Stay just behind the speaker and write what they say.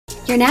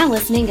You're now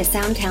listening to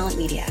Sound Talent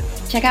Media.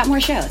 Check out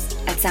more shows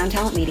at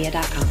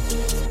soundtalentmedia.com.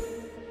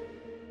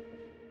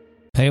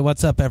 Hey,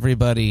 what's up,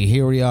 everybody?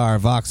 Here we are,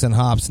 Vox and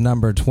Hops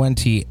number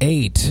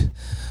 28.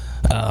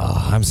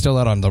 I'm still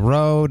out on the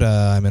road.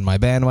 I'm in my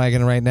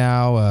bandwagon right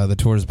now. The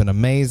tour's been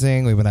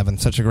amazing. We've been having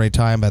such a great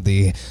time at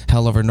the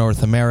Hell Over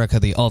North America,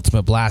 the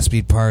ultimate blast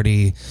beat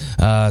party.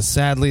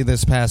 Sadly,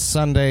 this past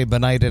Sunday,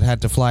 Benighted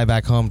had to fly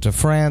back home to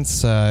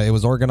France. It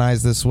was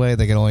organized this way.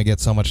 They could only get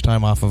so much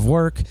time off of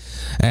work.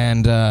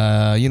 And,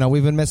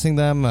 we've been missing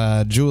them.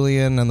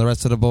 Julian and the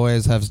rest of the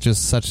boys have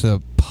just such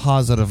a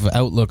positive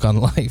outlook on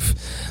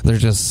life. They're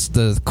just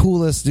the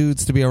coolest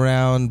dudes to be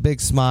around.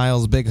 Big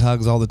smiles, big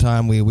hugs all the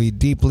time. We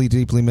deeply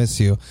miss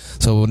you.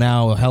 So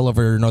now Hell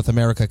Over North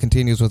America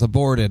continues with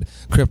Aborted,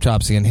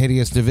 Cryptopsy, and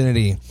Hideous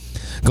Divinity.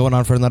 Going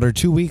on for another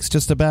 2 weeks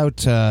just about.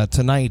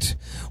 Tonight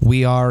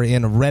we are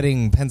in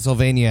Reading,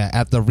 Pennsylvania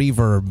at the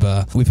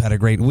Reverb. We've had a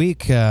great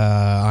week.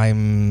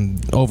 I'm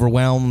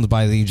overwhelmed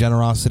by the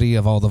generosity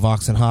of all the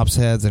Vox and Hops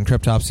heads and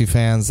Cryptopsy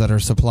fans that are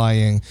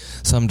supplying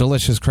some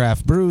delicious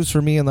craft brews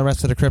for me and the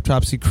rest of the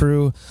Cryptopsy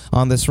crew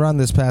on this run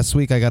this past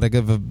week. I got to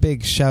give a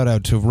big shout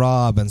out to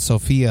Rob and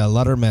Sophia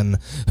Lutterman,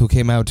 who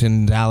came out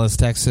in Dallas,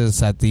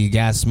 Texas at the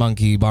Gas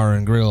Monkey Bar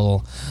and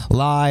Grill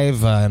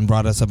live and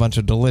brought us a bunch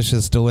of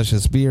delicious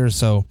beers.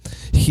 So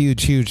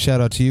huge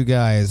shout out to you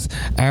guys.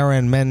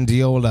 Aaron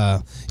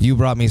Mendiola, you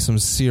brought me some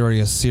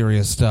serious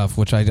stuff,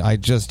 which I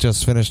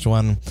just finished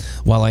one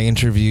while I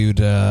interviewed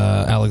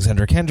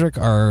Alexander Kendrick,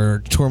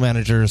 our tour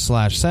manager /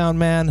 sound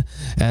man,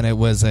 and it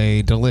was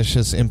a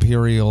delicious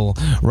Imperial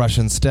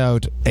Russian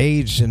stout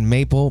aged in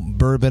maple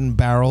bourbon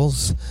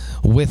barrels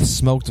with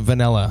smoked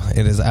vanilla.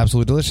 It is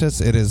absolutely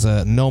delicious. It is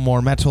No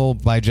More Metal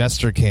by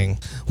Jester King.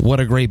 What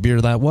a great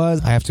beer that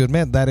was. I have to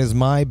admit, that is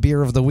my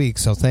beer of the week,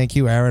 so thank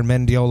you, Aaron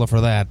Mendiola,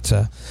 for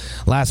that.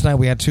 Last night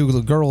we had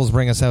two girls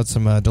bring us out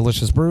some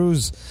delicious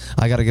brews.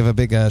 I got to give a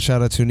big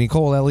shout out to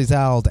Nicole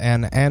Elizalde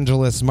and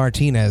Angeles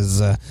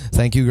Martinez.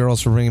 Thank you,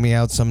 girls, for bringing me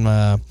out some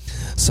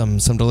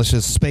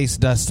delicious Space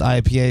Dust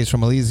IPAs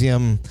from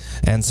Elysium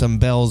and some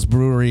Bell's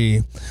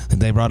Brewery.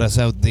 They brought us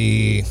out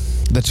the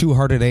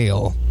Two-Hearted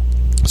Ale.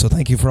 So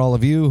thank you for all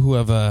of you who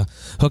have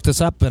hooked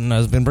us up and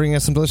has been bringing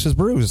us some delicious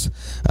brews.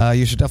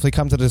 You should definitely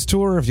come to this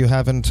tour. If you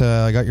haven't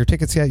got your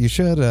tickets yet, you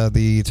should.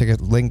 The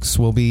ticket links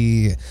will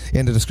be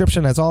in the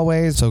description, as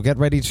always. So get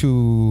ready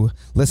to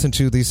listen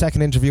to the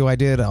second interview I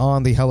did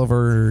on the Hell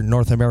Over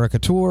North America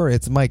tour.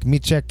 It's Mike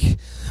Micek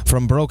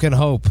from Broken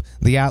Hope,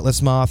 The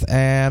Atlas Moth,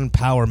 and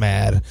Power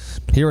Mad.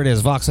 Here it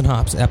is, Vox and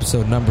Hops,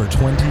 episode number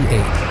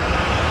 28.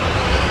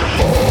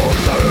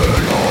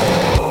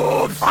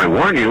 I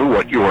warn you,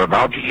 what you are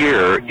about to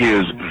hear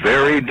is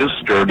very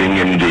disturbing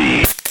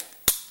indeed.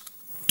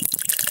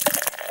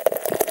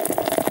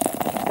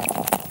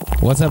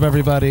 What's up,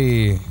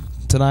 everybody?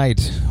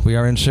 Tonight, we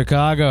are in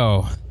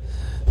Chicago.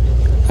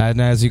 And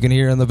as you can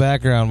hear in the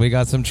background, we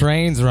got some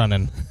trains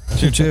running.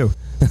 Choo-choo.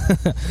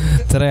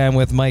 Today, I'm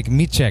with Mike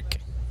Micek.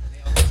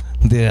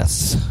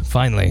 Yes,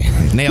 finally.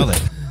 Nailed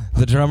it.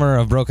 The drummer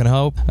of Broken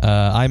Hope.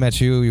 I met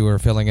you. You were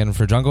filling in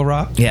for Jungle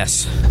Rock.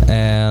 Yes.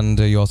 And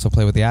you also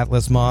play with the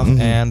Atlas Moth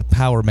and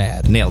Power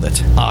Mad. Nailed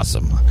it.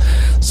 Awesome.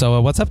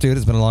 So what's up, dude?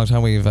 It's been a long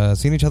time we've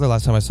seen each other.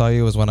 Last time I saw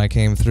you was when I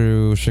came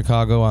through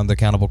Chicago on the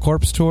Cannibal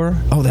Corpse tour.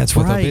 Oh, that's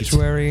with right.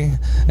 Obituary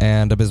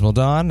and Abysmal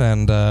Dawn,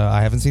 and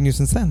I haven't seen you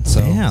since then.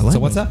 So, yeah, so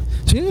what's up?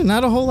 Dude,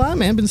 not a whole lot,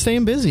 man. Been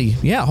staying busy.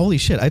 Yeah, holy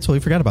shit. I totally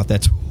forgot about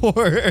that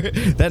tour.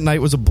 That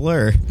night was a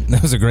blur.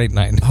 That was a great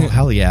night. Oh,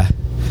 hell yeah.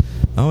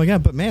 Oh my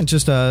god, but man,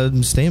 just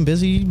staying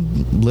busy,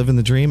 living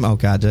the dream. Oh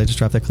god, did I just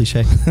drop that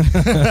cliche?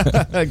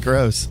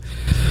 Gross.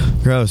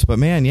 But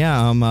man,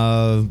 yeah,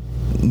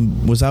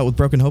 was out with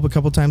Broken Hope a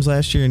couple times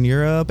last year in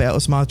Europe.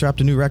 Atlas Moth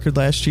dropped a new record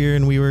last year,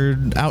 and we were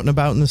out and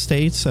about in the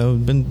States, so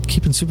been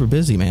keeping super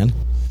busy, man.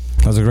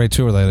 That was a great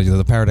tour,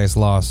 the Paradise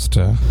Lost.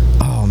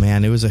 Oh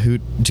man, it was a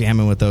hoot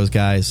jamming with those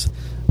guys.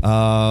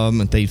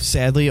 They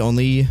sadly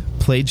only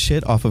played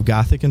shit off of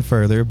Gothic and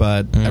Further,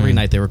 but every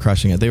night they were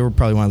crushing it. They were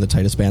probably one of the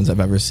tightest bands I've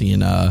ever seen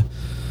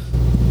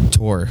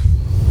tour.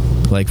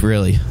 Like,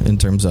 really, in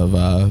terms of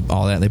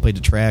all that. They played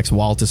the tracks.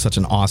 Walt is such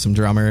an awesome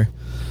drummer.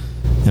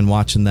 And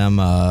watching them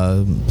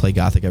play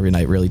Gothic every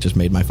night really just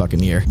made my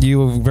fucking year.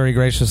 You very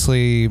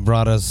graciously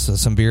brought us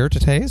some beer to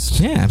taste.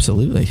 Yeah,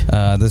 absolutely.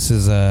 This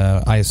is,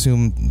 I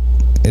assume,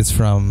 it's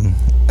from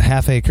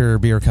Half Acre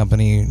Beer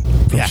Company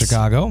from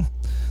Chicago.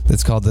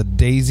 It's called the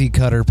Daisy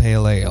Cutter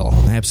Pale Ale.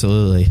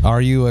 Absolutely.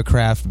 Are you a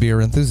craft beer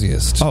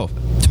enthusiast? Oh,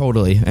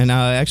 totally. And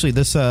actually,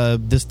 this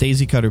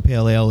Daisy Cutter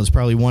Pale Ale is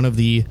probably one of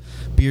the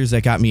beers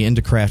that got me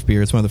into craft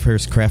beer. It's one of the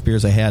first craft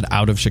beers I had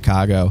out of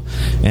Chicago.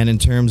 And in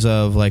terms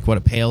of like what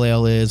a pale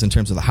ale is, in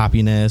terms of the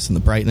hoppiness and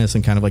the brightness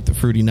and kind of like the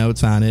fruity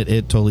notes on it,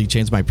 it totally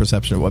changed my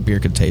perception of what beer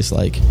could taste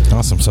like.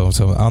 Awesome.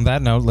 So on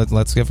that note,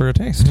 let's give her a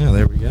taste. Yeah,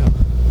 there we go.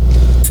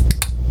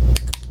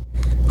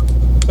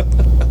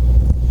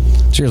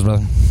 Cheers,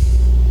 brother.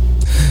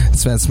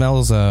 It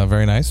smells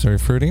very nice, very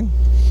fruity.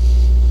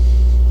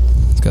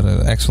 It's got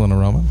an excellent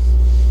aroma.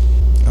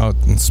 Oh,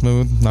 and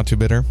smooth, not too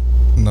bitter.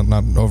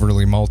 not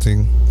overly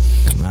malty.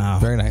 Wow.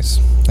 Very nice.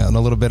 And a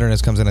little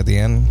bitterness comes in at the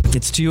end.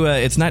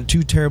 It's not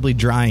too terribly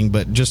drying,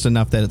 but just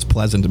enough that it's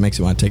pleasant. It makes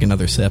you want to take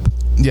another sip.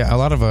 Yeah, a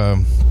lot of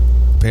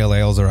pale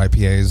ales or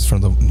IPAs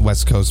from the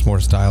West Coast more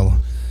style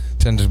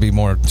tend to be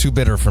more too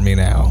bitter for me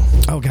now.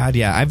 Oh, God,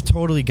 yeah. I've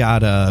totally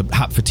got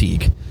hop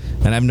fatigue.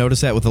 And I've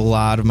noticed that with a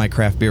lot of my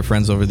craft beer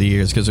friends over the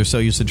years because they're so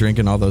used to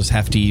drinking all those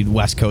hefty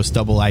West Coast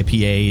double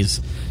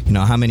IPAs. You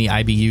know, how many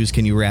IBUs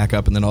can you rack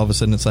up? And then all of a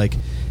sudden it's like,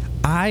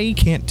 I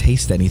can't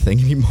taste anything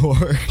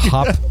anymore.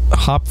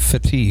 Hop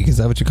fatigue, is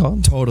that what you call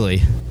it?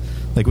 Totally.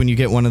 Like when you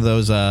get one of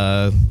those...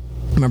 I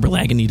remember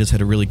Lagunitas had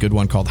a really good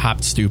one called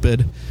Hopped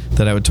Stupid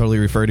that I would totally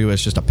refer to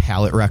as just a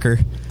palate wrecker.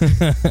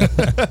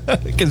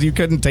 Because you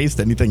couldn't taste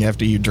anything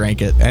after you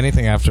drank it.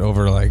 Anything after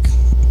over like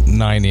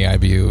 90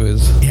 IBU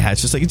is... Yeah,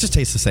 it's just like, it just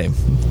tastes the same.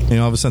 You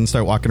know, all of a sudden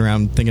start walking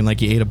around thinking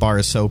like you ate a bar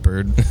of soap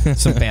or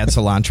some bad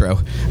cilantro.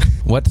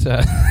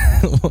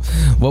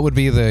 What would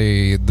be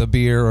the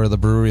beer or the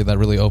brewery that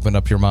really opened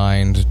up your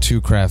mind to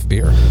craft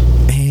beer?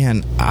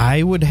 Man,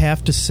 I would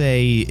have to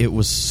say it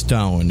was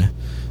Stone.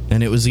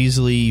 And it was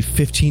easily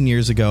 15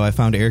 years ago. I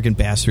found Arrogant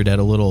Bastard at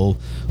a little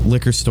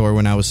liquor store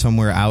when I was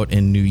somewhere out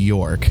in New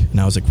York. And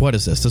I was like, what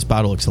is this? This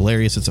bottle looks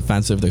hilarious. It's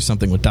offensive. There's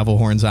something with devil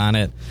horns on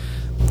it.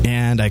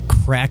 And I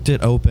cracked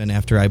it open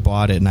after I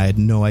bought it, and I had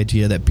no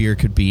idea that beer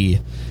could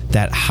be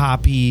that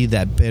hoppy,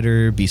 that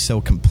bitter, be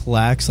so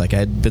complex. Like,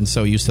 I'd been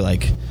so used to,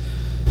 like...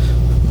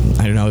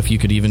 I don't know if you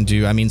could even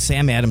do... I mean,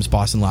 Sam Adams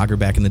Boston Lager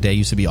back in the day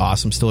used to be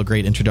awesome. Still a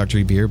great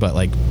introductory beer, but,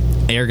 like,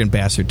 Arrogant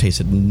Bastard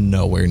tasted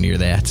nowhere near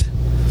that.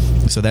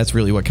 So that's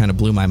really what kind of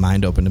blew my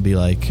mind open to be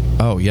like,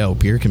 oh, yo,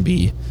 beer can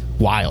be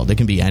wild. It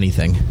can be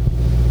anything.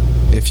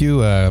 If you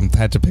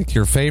had to pick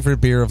your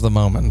favorite beer of the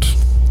moment...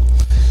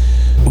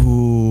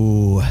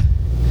 Ooh.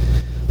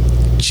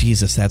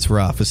 Jesus, that's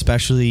rough.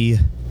 Especially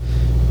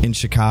in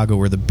Chicago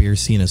where the beer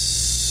scene is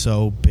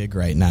so big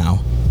right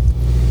now.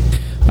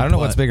 I don't know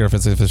what's bigger, if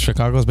it's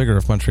Chicago's bigger or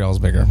if Montreal's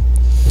bigger.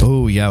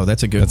 Oh, yeah,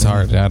 that's a good one. It's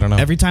hard. Yeah, I don't know.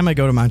 Every time I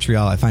go to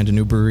Montreal, I find a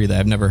new brewery that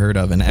I've never heard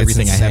of, and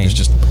everything I have is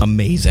just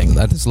amazing.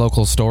 At this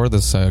local store,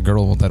 this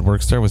girl that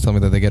works there was telling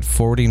me that they get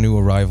 40 new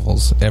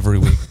arrivals every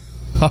week.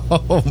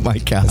 Oh, my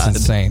God. It's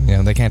insane.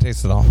 Yeah, they can't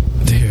taste it all.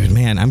 Dude,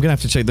 man, I'm going to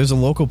have to check. There's a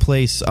local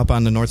place up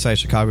on the north side of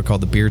Chicago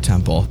called the Beer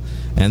Temple,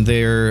 and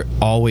they're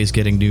always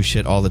getting new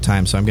shit all the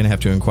time, so I'm going to have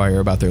to inquire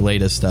about their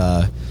latest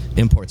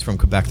imports from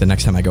Quebec the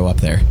next time I go up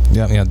there.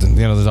 Yeah. You know,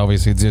 there's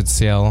obviously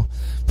Ciel,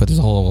 but there's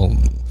a whole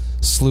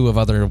slew of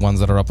other ones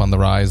that are up on the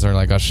rise, or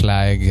like a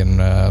Schlag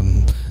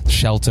and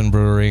Shelton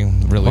Brewery.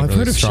 Really, I've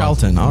heard of strong,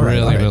 Shelton. All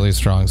right, really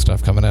strong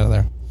stuff coming out of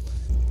there.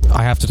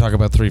 I have to talk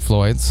about Three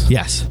Floyds.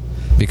 Yes.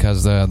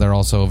 Because they're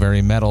also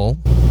very metal.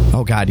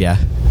 Oh, God, yeah.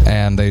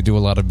 And they do a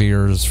lot of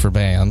beers for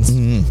bands.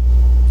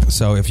 Mm-hmm.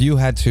 So if you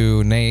had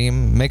to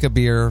make a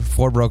beer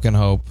for Broken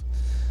Hope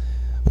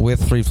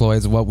with Three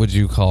Floyds, what would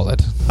you call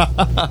it?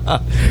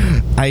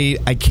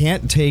 I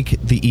can't take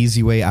the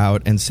easy way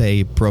out and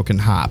say Broken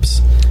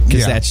Hops,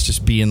 because that's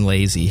just being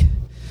lazy.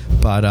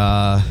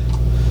 But,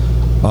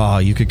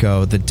 you could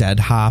go the Dead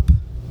Hop.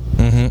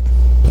 Mm-hmm.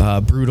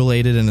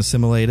 Brutalated and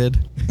assimilated.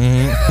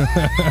 Mm-hmm.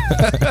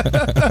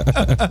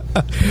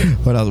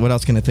 What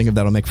else can I think of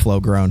that'll make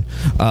Flo groan?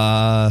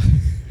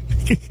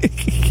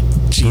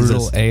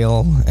 Brutal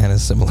ale and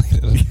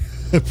assimilated.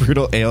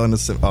 Brutal ale and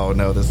assimilated. Oh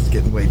no, this is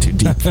getting way too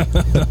deep.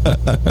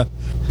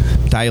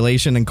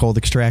 Dilation and cold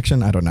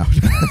extraction. I don't know.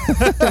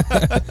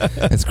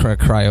 It's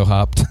cryo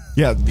hopped.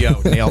 Yeah,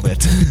 nailed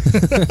it.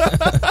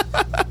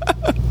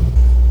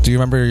 Do you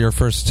remember your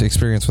first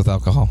experience with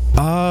alcohol?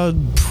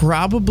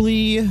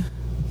 Probably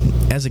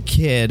as a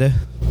kid.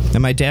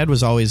 And my dad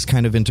was always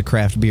kind of into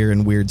craft beer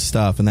and weird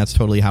stuff, and that's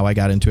totally how I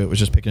got into it, was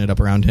just picking it up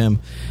around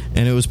him.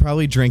 And it was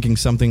probably drinking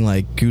something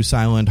like Goose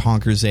Island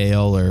Honker's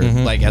Ale, or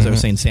as I was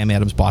saying, Sam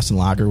Adams Boston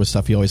Lager was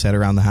stuff he always had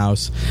around the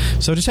house.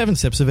 So just having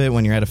sips of it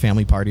when you're at a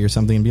family party or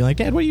something and be like,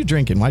 Dad, what are you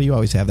drinking? Why do you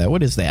always have that?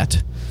 What is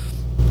that?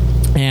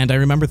 And I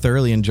remember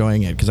thoroughly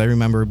enjoying it, because I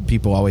remember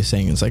people always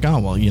saying, it's like, oh,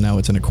 well, you know,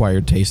 it's an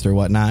acquired taste or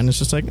whatnot. And it's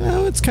just like,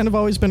 no, it's kind of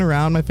always been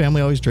around. My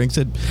family always drinks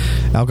it.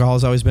 Alcohol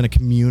has always been a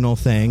communal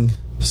thing.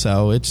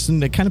 So it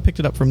kind of picked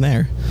it up from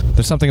there.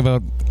 There's something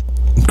about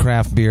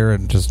craft beer,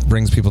 it just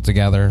brings people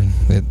together.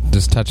 It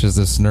just touches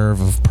this nerve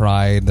of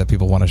pride that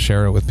people want to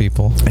share it with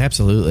people.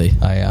 Absolutely.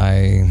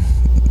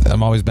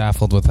 I'm always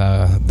baffled with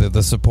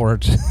the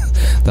support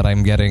that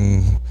I'm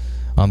getting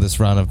on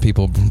this run of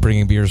people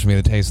bringing beers for me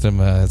to taste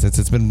them.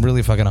 It's been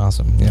really fucking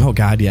awesome. Yeah. Oh,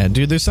 God, yeah.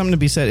 Dude, there's something to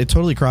be said. It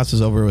totally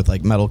crosses over with,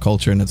 like, metal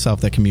culture in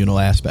itself, that communal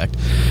aspect,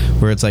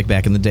 where it's like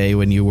back in the day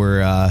when you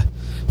were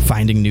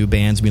finding new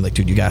bands and being like,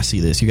 dude, you gotta see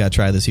this, you gotta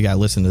try this, you gotta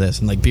listen to this.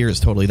 And, like, beer is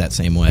totally that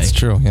same way. It's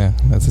true, yeah.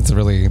 It's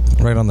really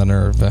right on the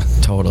nerve.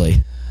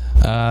 Totally.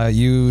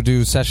 You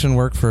do session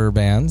work for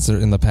bands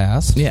in the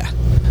past. Yeah.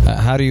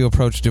 How do you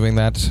approach doing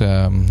that?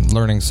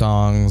 Learning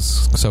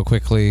songs so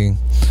quickly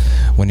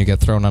when you get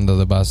thrown under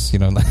the bus. You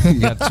know,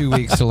 you got 2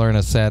 weeks to learn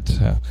a set.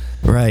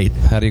 Right.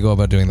 How do you go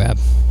about doing that?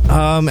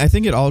 I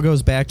think it all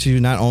goes back to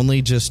not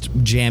only just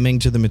jamming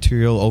to the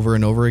material over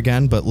and over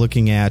again, but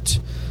looking at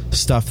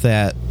stuff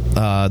that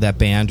that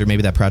band or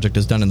maybe that project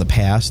has done in the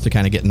past to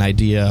kind of get an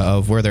idea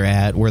of where they're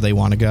at, where they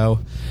want to go.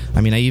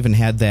 I mean, I even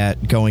had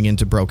that going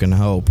into Broken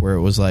Hope, where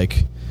it was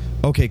like,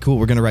 okay, cool,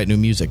 we're going to write new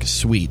music.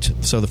 Sweet.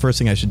 So the first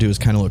thing I should do is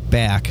kind of look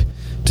back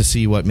to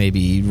see what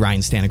maybe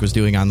Ryan Stanek was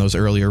doing on those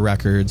earlier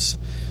records,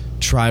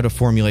 try to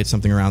formulate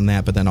something around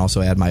that, but then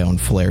also add my own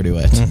flair to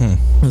it.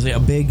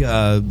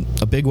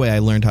 Mm-hmm. A big way I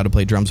learned how to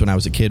play drums when I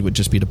was a kid would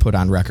just be to put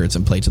on records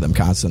and play to them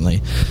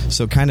constantly.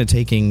 So kind of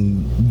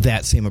taking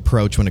that same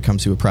approach when it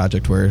comes to a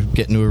project where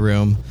get into a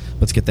room,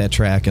 let's get that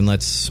track and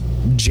let's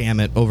jam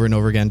it over and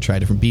over again, try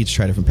different beats,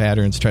 try different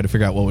patterns, try to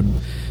figure out what would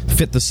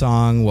fit the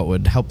song, what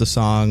would help the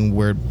song,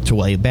 where to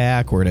lay it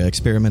back, where to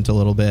experiment a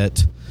little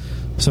bit.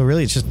 So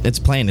really, it's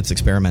playing, it's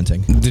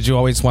experimenting. Did you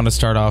always want to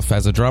start off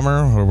as a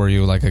drummer, or were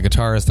you like a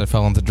guitarist that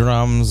fell into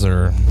drums,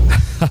 or?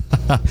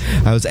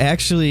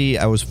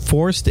 I was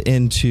forced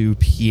into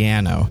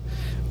piano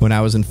when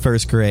I was in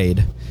first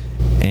grade,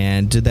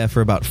 and did that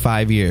for about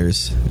 5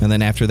 years. And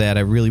then after that,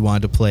 I really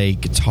wanted to play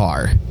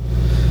guitar,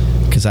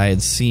 because I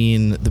had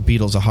seen the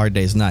Beatles' A Hard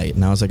Day's Night,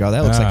 and I was like, oh,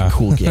 that looks like a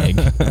cool gig.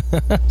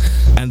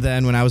 And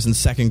then when I was in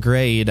second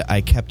grade,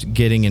 I kept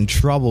getting in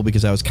trouble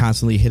because I was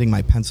constantly hitting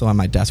my pencil on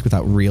my desk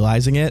without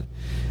realizing it.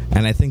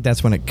 And I think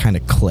that's when it kind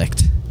of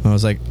clicked. I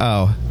was like,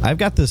 oh, I've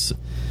got this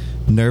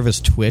nervous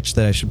twitch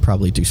that I should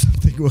probably do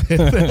something with.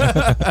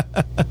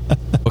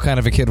 What kind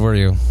of a kid were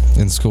you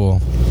in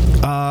school?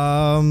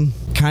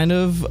 Kind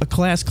of a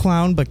class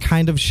clown, but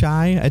kind of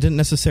shy. I didn't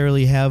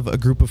necessarily have a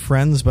group of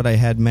friends, but I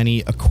had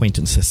many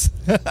acquaintances.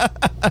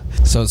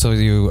 So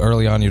you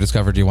early on you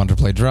discovered you wanted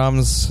to play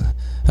drums.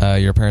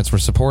 Your parents were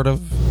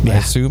supportive, yeah, I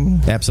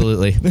assume?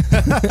 Absolutely.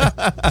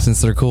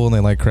 Since they're cool and they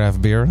like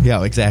craft beer.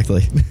 Yeah,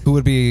 exactly. Who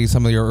would be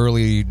some of your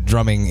early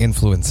drumming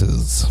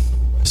influences?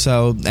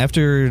 So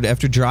after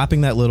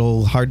dropping that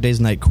little Hard Day's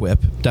Night quip,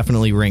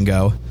 definitely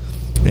Ringo.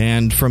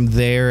 And from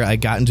there, I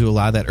got into a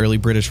lot of that early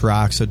British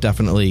rock, so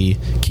definitely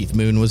Keith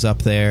Moon was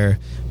up there,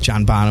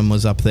 John Bonham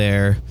was up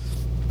there.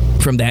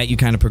 From that, you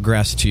kind of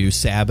progress to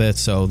Sabbath,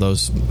 so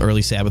those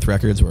early Sabbath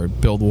records where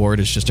Bill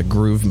Ward is just a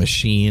groove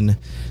machine.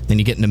 Then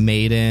you get into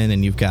Maiden,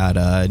 and you've got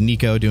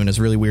Nico doing his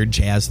really weird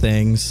jazz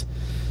things.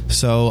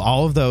 So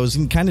all of those,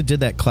 and kind of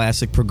did that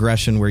classic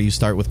progression where you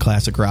start with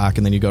classic rock,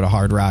 and then you go to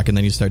hard rock, and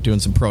then you start doing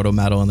some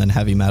proto-metal, and then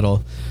heavy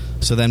metal.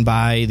 So then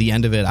by the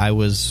end of it, I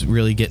was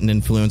really getting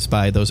influenced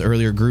by those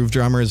earlier groove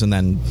drummers, and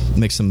then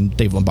mix some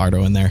Dave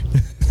Lombardo in there.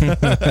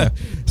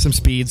 Some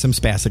speed, some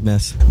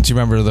spasticness. Do you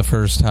remember the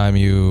first time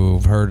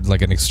you heard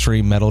like an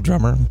extreme metal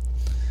drummer?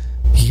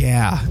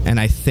 Yeah, and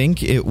I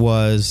think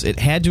it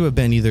had to have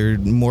been either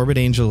Morbid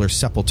Angel or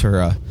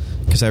Sepultura,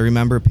 because I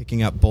remember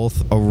picking up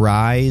both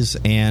Arise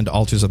and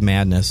Altars of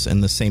Madness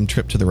in the same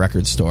trip to the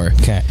record store.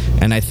 Okay.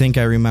 And I think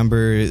I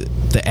remember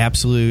the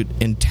absolute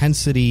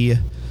intensity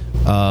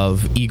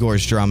of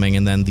Igor's drumming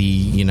and then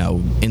the,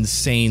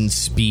 insane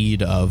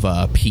speed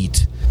of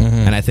Pete. Mm-hmm.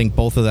 And I think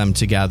both of them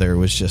together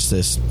was just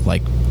this,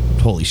 like,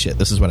 holy shit,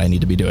 this is what I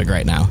need to be doing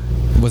right now.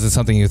 Was it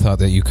something you thought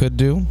that you could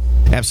do?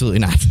 Absolutely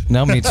not.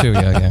 No, me too,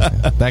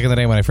 yeah. Back in the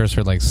day when I first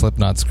heard, like,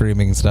 Slipknot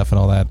screaming and stuff and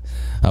all that,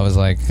 I was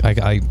like,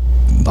 I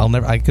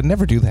could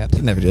never do that.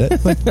 Could never do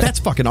that. Like, that's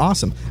fucking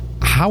awesome.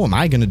 How am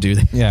I going to do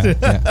that?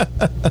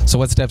 Yeah. So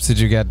what steps did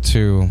you get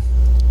to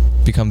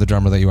become the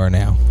drummer that you are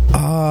now?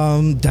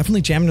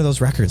 Definitely jamming to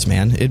those records,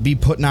 man. It'd be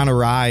putting on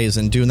Arise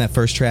and doing that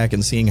first track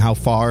and seeing how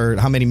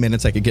many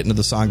minutes I could get into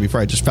the song before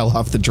I just fell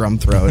off the drum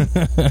throat.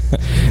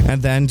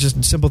 And then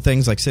just simple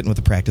things like sitting with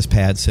a practice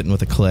pad, sitting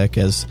with a click.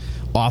 As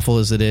awful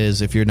as it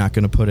is, if you're not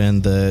going to put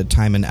in the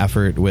time and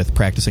effort with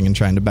practicing and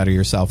trying to better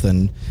yourself,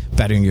 then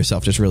bettering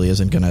yourself just really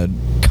isn't going to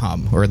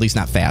come, or at least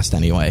not fast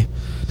anyway.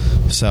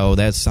 So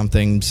that's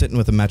something. Sitting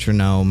with a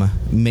metronome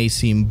may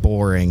seem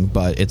boring,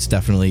 but it's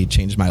definitely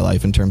changed my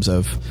life in terms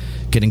of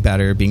getting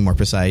better, being more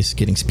precise,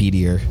 getting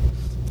speedier,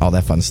 all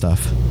that fun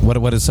stuff.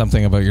 What is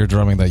something about your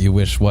drumming that you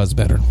wish was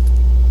better?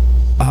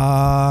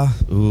 I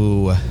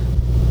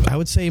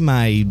would say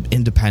my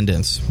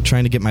independence,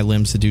 trying to get my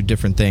limbs to do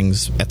different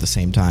things at the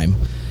same time.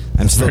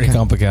 It's very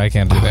complicated. I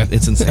can't do that.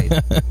 It's insane.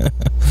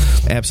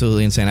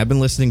 Absolutely insane. I've been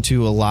listening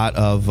to a lot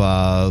of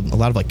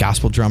like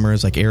gospel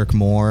drummers like Eric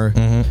Moore,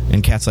 mm-hmm,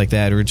 and cats like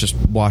that, who are just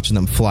watching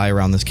them fly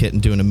around this kit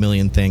and doing a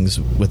million things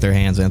with their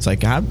hands, and it's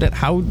like,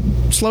 how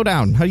slow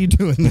down, how are you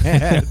doing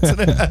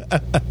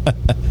that?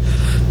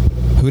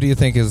 Who do you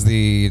think is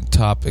the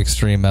top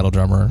extreme metal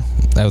drummer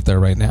out there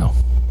right now?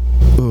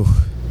 Ooh.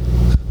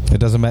 It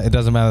doesn't matter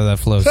that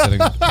Flo's sitting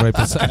right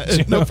beside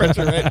you. No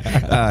pressure,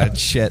 right?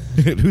 Shit.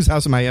 Whose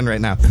house am I in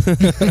right now?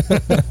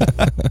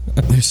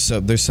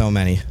 There's so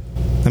many.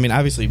 I mean,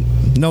 obviously,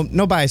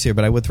 no bias here,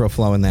 but I would throw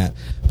Flo in that.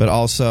 But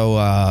also,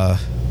 I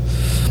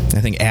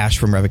think Ash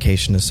from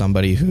Revocation is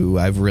somebody who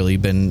I've really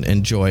been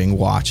enjoying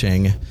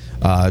watching.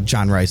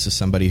 John Rice is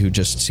somebody who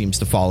just seems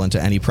to fall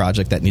into any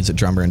project that needs a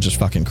drummer and just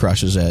fucking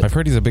crushes it. I've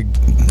heard he's a big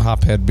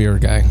hophead beer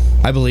guy.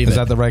 I believe Is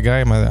that the right guy?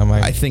 Am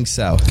I? I think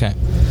so. Okay.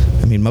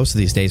 I mean, most of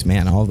these days,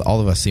 man,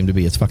 all of us seem to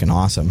be. It's fucking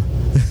awesome.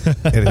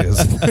 It is.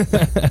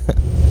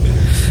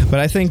 But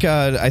I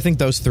think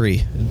those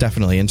three,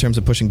 definitely, in terms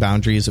of pushing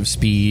boundaries of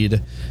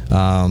speed,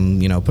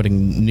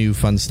 putting new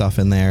fun stuff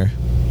in there.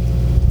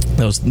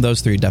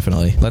 Those three,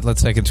 definitely.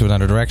 Let's take it to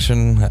another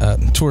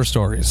direction. Tour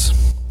stories.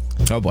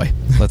 Oh, boy.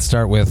 Let's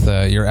start with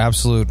your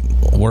absolute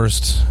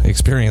worst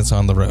experience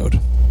on the road.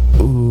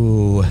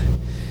 Ooh.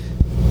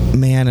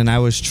 Man, and I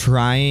was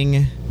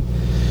trying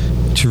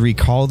to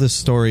recall this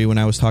story when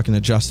I was talking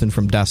to Justin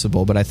from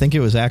Decibel, but I think it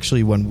was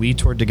actually when we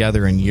toured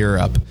together in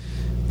Europe,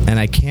 and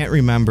I can't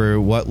remember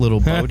what little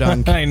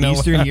bodunk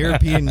Eastern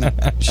European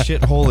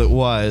shithole it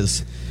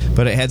was,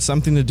 but it had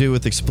something to do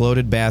with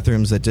exploded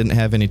bathrooms that didn't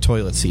have any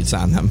toilet seats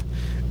on them.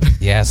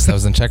 Yes, that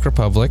was in Czech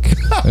Republic.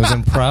 It was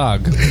in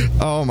Prague.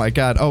 Oh, my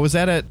God. Oh, was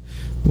that at,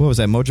 what was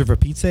that, Modriva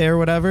Pizza or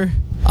whatever?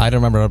 I don't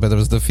remember, but there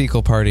was the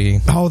Fecal Party.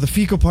 Oh, the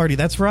Fecal Party,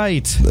 that's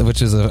right.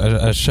 Which is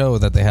a show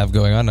that they have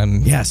going on.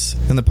 And yes,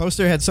 and the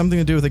poster had something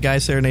to do with a guy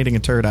serenading a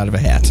turd out of a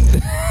hat.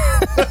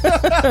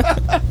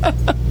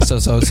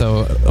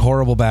 So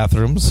horrible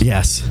bathrooms.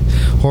 Yes,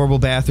 horrible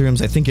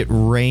bathrooms. I think it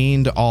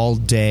rained all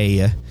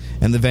day,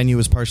 and the venue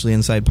was partially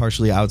inside,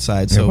 partially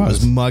outside, so it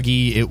was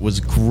muggy, it was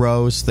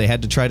gross. They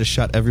had to try to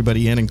shut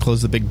everybody in and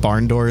close the big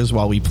barn doors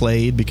while we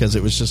played because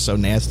it was just so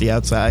nasty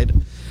outside.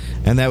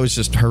 And that was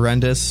just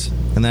horrendous.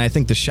 And then I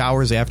think the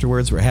showers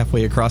afterwards were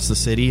halfway across the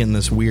city in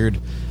this weird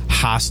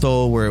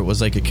hostel where it was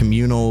like a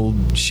communal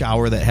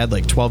shower that had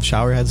like 12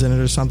 shower heads in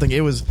it or something.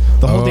 It was,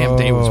 the whole damn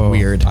day was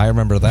weird. I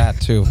remember that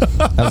too.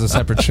 That was a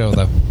separate show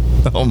though.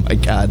 Oh my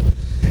God.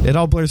 It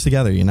all blurs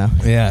together, you know?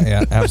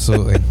 Yeah,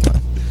 absolutely.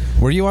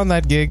 Were you on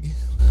that gig?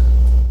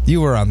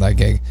 You were on that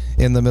gig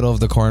in the middle of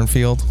the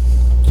cornfield.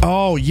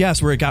 Oh,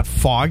 yes, where it got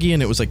foggy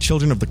and it was like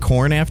Children of the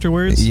Corn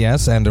afterwards.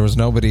 Yes, and there was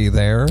nobody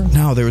there.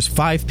 No, there was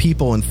 5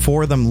 people and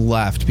 4 of them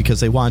left because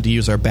they wanted to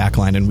use our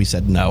backline and we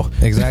said no.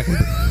 Exactly.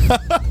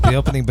 The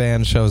opening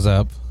band shows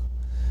up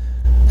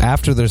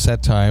after their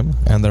set time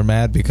and they're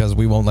mad because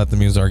we won't let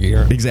them use our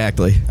gear.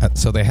 Exactly.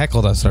 So they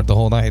heckled us the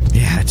whole night.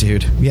 Yeah,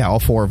 dude. Yeah,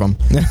 all 4 of them.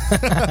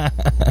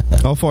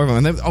 All 4 of them.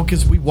 And then,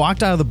 because we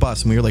walked out of the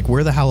bus and we were like,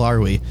 where the hell are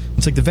we?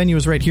 It's like the venue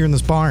was right here in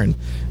this barn.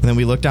 And then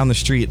we looked down the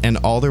street and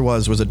all there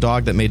was a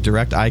dog that made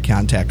direct eye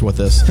contact with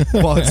us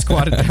while it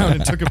squatted down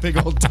and took a big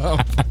old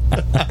dump.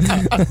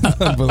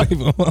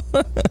 Unbelievable.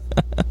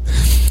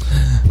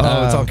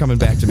 Oh, it's all coming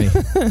back to me.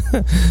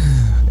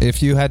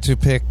 If you had to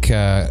pick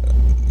a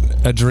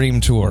dream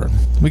tour,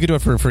 we could do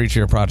it for each of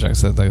your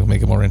projects that will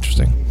make it more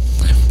interesting.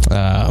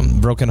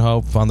 Broken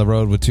Hope on the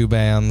road with 2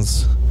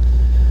 bands,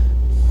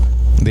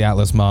 the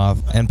Atlas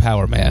Moth, and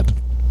Power Mad.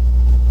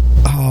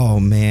 Oh,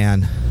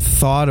 man.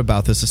 Thought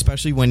about this,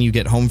 especially when you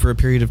get home for a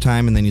period of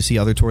time and then you see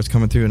other tours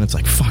coming through and it's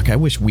like, fuck, I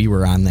wish we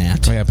were on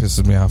that. Oh, yeah, it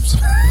pisses me off.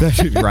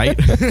 Right?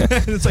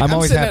 It's like,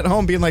 I'm sitting at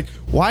home being like,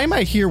 why am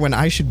I here when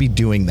I should be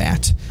doing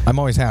that? I'm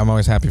always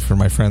happy for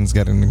my friends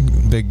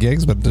getting big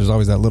gigs, but there's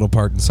always that little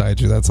part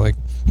inside you that's like,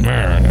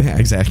 yeah,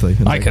 exactly.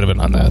 I could have been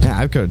on that. Yeah,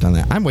 I could have done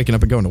that. I'm waking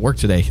up and going to work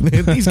today.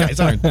 These guys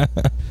aren't.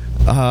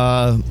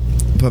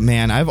 But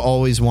man, I've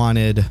always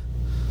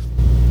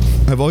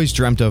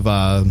dreamt of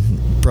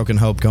Broken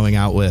Hope going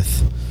out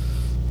with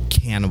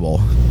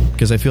Cannibal,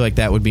 because I feel like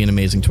that would be an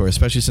amazing tour,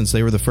 especially since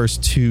they were the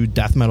first 2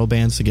 death metal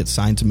bands to get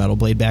signed to Metal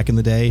Blade back in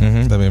the day.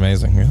 Mm-hmm, that'd be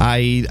amazing. Yeah.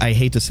 I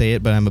hate to say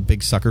it, but I'm a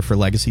big sucker for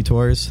legacy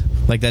tours.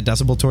 Like that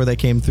Decibel tour that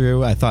came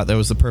through, I thought that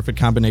was the perfect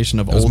combination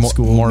of old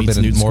school morbid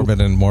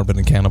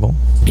and Cannibal.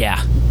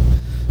 Yeah.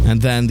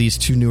 And then these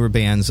 2 newer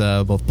bands,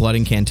 both Blood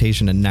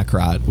Incantation and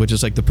Necrot, which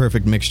is like the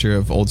perfect mixture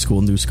of old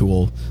school, new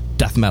school,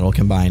 death metal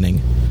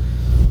combining.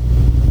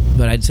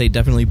 But I'd say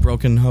definitely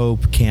Broken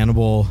Hope,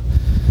 Cannibal,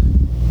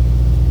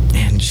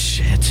 and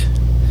shit.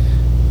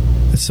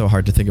 It's so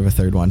hard to think of a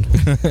third one.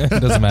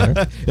 It doesn't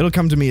matter. It'll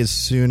come to me as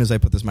soon as I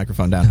put this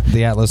microphone down.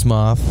 The Atlas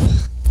Moth.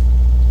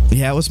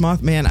 The Atlas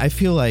Moth, man, I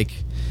feel like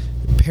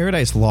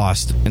Paradise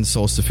Lost and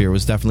Solstifier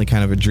was definitely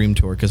kind of a dream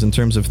tour, because in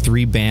terms of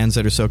 3 bands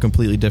that are so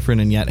completely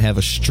different and yet have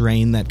a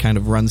strain that kind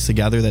of runs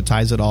together, that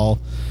ties it all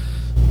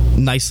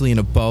nicely in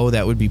a bow,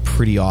 that would be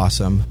pretty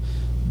awesome.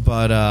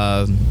 But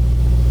I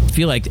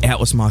feel like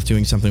Atlas Moth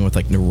doing something with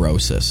like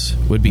Neurosis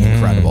would be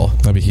incredible.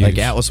 That'd be huge. Like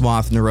Atlas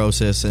Moth,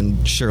 Neurosis,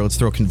 and sure, let's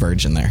throw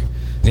Converge in there.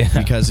 Yeah.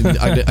 Because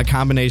a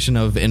combination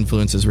of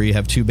influences where you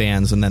have 2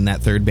 bands and then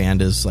that third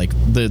band is like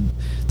the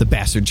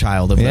bastard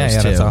child of those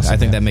 2. That's awesome, I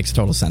think that makes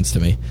total sense to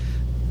me.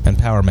 And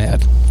Power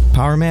Mad.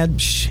 Power Mad?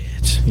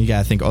 Shit. You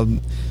gotta think.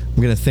 I'm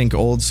gonna think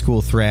old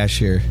school thrash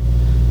here.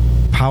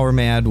 Power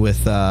Mad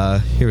with,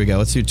 here we go.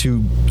 Let's do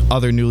 2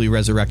 other newly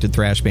resurrected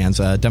thrash bands,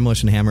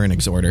 Demolition Hammer and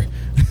Exorder.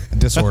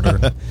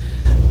 Disorder.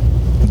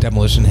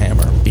 Demolition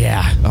Hammer.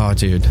 Yeah. Oh,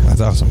 dude.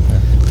 That's awesome.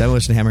 Yeah.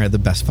 Demolition Hammer had the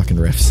best fucking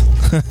riffs.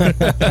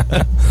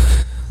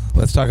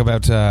 Let's talk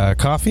about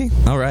coffee.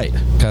 All right.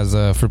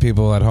 Because for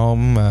people at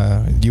home,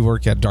 you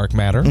work at Dark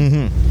Matter.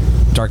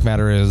 Mm-hmm. Dark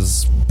Matter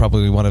is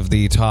probably one of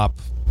the top...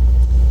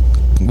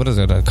 What is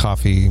it? A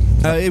coffee?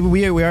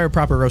 We are a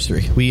proper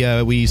roastery.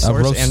 We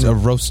source a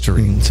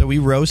roastery. So we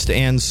roast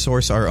and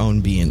source our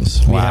own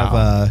beans.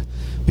 Wow.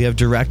 We have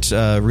direct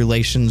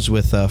relations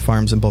with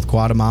farms in both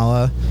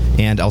Guatemala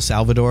and El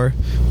Salvador,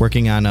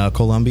 working on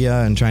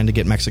Colombia and trying to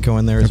get Mexico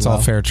in there as well. It's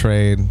all fair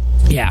trade.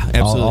 Yeah,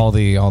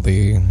 absolutely. All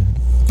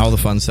the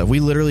fun stuff. We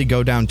literally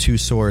go down to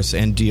source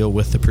and deal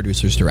with the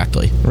producers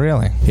directly.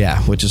 Really?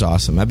 Yeah, which is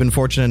awesome. I've been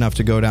fortunate enough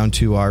to go down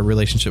to our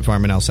relationship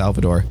farm in El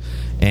Salvador,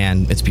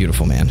 and it's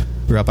beautiful, man.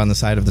 We're up on the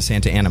side of the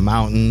Santa Ana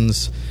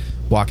Mountains,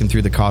 walking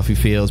through the coffee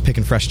fields,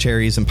 picking fresh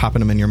cherries and popping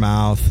them in your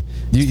mouth.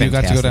 You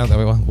got to go down that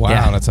way? Wow,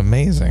 yeah. That's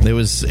amazing. It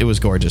was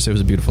gorgeous. It was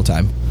a beautiful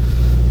time.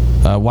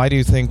 Why do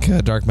you think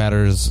Dark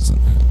Matter's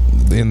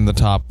in the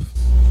top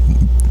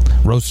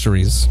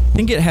roasteries? I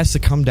think it has to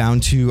come down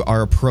to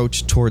our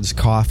approach towards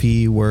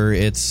coffee, where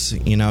it's,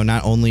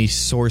 not only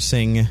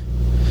sourcing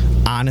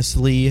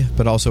honestly,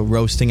 but also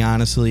roasting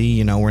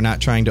honestly. We're not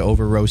trying to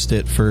over roast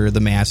it for the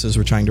masses.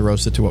 We're trying to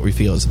roast it to what we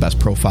feel is the best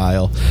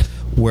profile,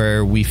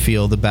 where we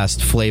feel the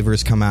best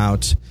flavors come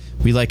out.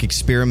 We like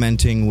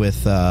experimenting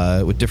with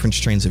different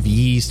strains of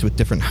yeast, with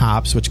different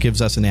hops, which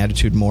gives us an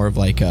attitude more of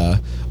like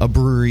a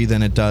brewery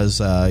than it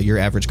does your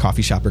average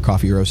coffee shop or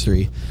coffee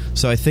roastery.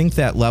 So I think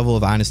that level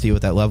of honesty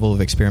with that level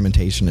of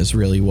experimentation is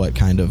really what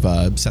kind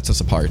of sets us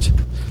apart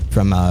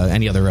from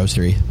any other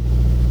roastery.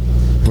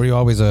 Were you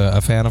always a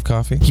fan of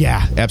coffee?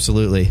 Yeah,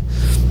 absolutely.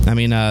 I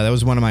mean, that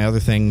was one of my other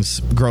things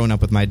growing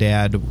up with my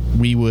dad.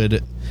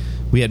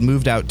 We had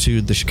moved out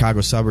to the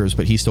Chicago suburbs,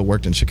 but he still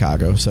worked in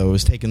Chicago. So it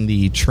was taking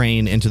the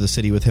train into the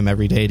city with him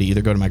every day to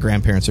either go to my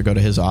grandparents or go to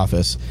his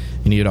office.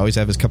 And he would always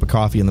have his cup of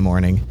coffee in the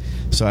morning.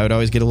 So I would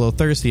always get a little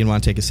thirsty and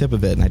want to take a sip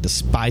of it. And I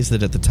despised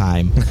it at the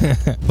time.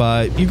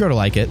 But you grow to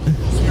like it.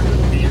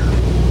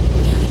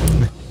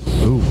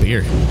 Ooh,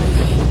 beer.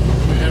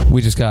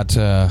 We just got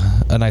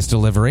a nice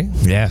delivery.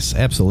 Yes,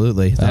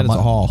 absolutely. That is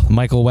a haul.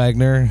 Michael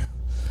Wagner,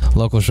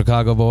 local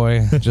Chicago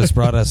boy, just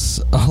brought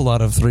us a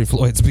lot of Three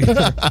Floyds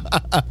beer.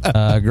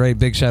 Great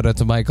big shout out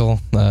to Michael.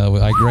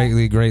 I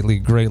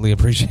greatly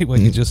appreciate what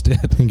you just did.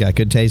 You got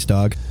good taste,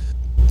 dog.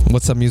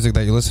 What's some music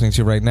that you're listening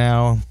to right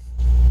now?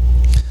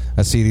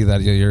 A CD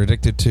that you're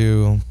addicted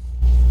to?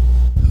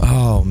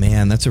 Oh,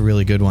 man, that's a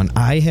really good one.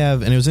 I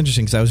have, and it was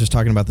interesting because I was just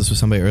talking about this with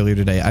somebody earlier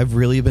today. I've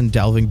really been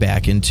delving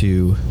back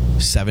into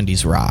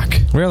 70s rock.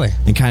 Really?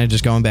 And kind of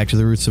just going back to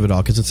the roots of it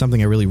all, because it's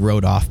something I really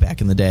wrote off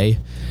back in the day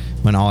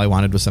when all I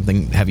wanted was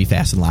something heavy,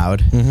 fast, and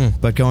loud.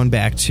 Mm-hmm. But going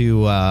back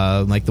to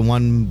like the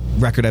one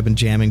record I've been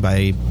jamming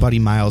by Buddy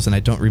Miles, and I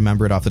don't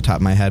remember it off the top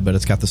of my head, but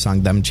it's got the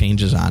song Them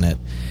Changes on it.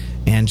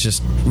 And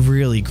just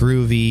really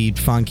groovy,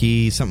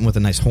 funky, something with a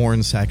nice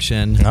horn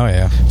section. Oh,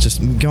 yeah. Just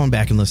going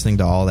back and listening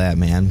to all that,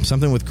 man.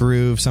 Something with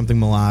groove, something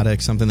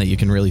melodic, something that you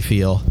can really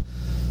feel.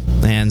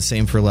 And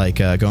same for like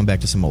going back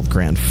to some old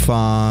Grand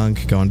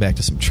Funk, going back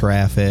to some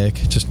Traffic,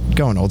 just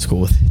going old school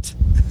with it.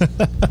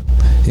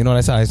 You know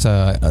what I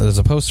saw? There's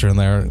a poster in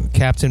there.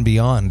 Captain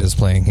Beyond is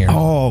playing here.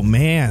 Oh,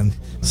 man.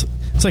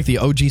 It's like the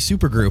OG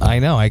supergroup. I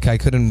know. I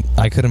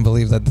couldn't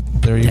believe that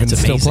they're even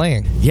still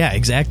playing. Yeah,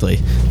 exactly.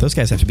 Those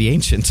guys have to be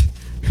ancient.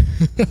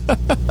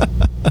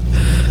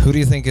 Who do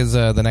you think is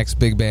the next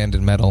big band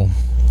in metal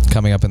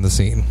coming up in the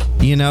scene?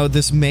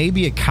 This may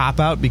be a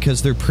cop-out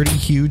because they're pretty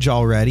huge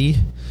already,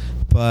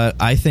 but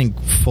I think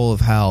Full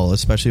of Hell,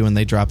 especially when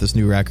they drop this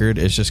new record,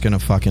 is just going to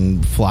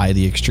fucking fly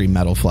the extreme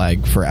metal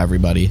flag for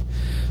everybody.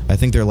 I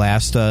think their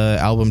last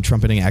album,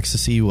 Trumpeting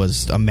Ecstasy,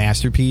 was a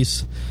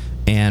masterpiece.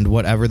 And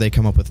whatever they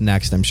come up with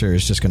next, I'm sure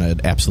is just going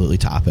to absolutely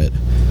top it.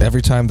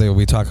 Every time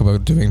we talk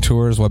about doing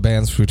tours, what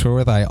bands we tour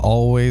with, I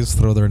always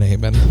throw their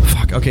name in.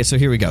 Fuck. Okay, so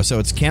here we go. So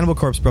it's Cannibal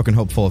Corpse, Broken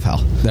Hope, Full of Hell.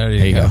 There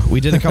you go. We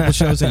did a couple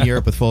shows in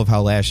Europe with Full of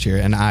Hell last year,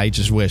 and I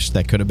just wish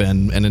that could have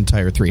been an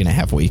entire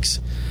 3.5 weeks.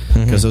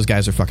 Because those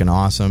guys are fucking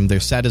awesome. Their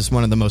set is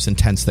one of the most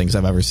intense things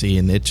I've ever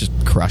seen. It just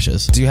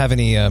crushes. Do you have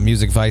any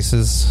music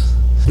vices?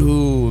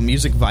 Ooh,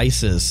 music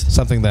vices.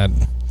 Something that...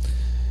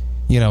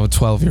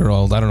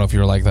 12-year-old. I don't know if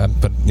you're like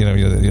that, but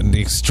the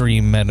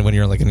extreme metal, when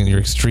you're like in your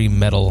extreme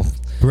metal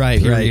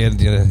period.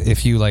 Right.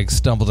 If you like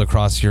stumbled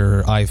across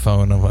your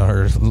iPhone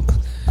or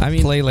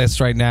playlist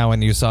right now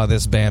and you saw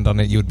this band on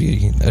it, you would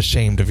be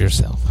ashamed of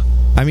yourself.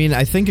 I mean,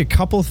 I think a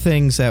couple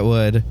things that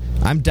would...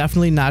 I'm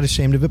definitely not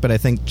ashamed of it, but I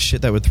think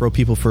shit that would throw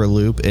people for a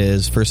loop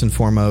is, first and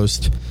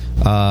foremost,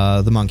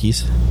 the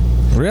Monkees.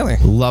 Really?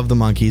 Love the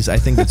Monkees. I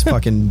think it's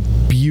fucking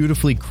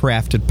beautifully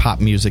crafted pop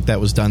music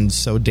that was done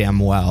so damn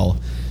well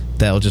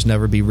that'll just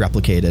never be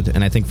replicated.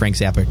 And I think Frank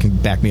Zappa can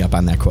back me up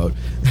on that quote.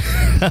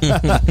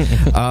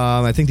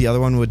 I think the other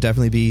one would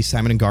definitely be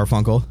Simon and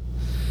Garfunkel.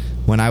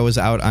 When I was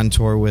out on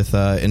tour with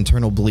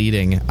Internal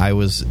Bleeding, I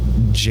was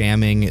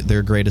jamming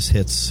their greatest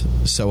hits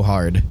so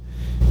hard.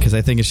 Because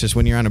I think it's just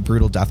when you're on a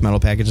brutal death metal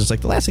package, it's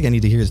like the last thing I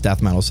need to hear is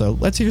death metal. So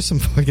let's hear some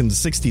fucking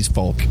 60s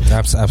folk.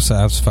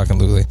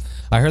 Absolutely.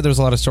 I heard there was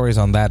a lot of stories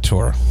on that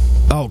tour.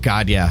 Oh,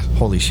 God, yeah.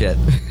 Holy shit.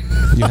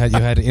 You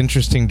had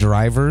interesting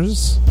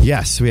drivers?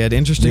 Yes, we had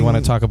interesting... Do you want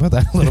to talk about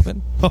that a little bit?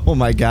 Oh,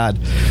 my God.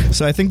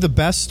 So I think the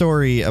best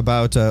story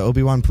about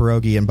Obi-Wan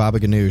Pierogi and Baba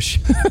Ganoush...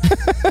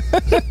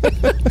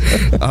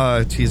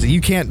 Geez,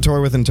 you can't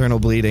tour with Internal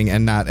Bleeding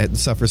and not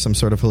suffer some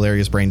sort of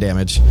hilarious brain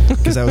damage.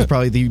 Because that was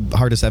probably the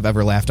hardest I've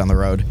ever laughed on the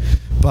road. road.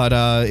 But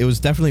it was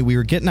definitely, we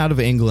were getting out of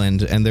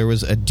England, and there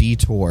was a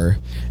detour,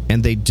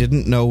 and they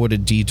didn't know what a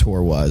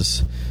detour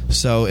was.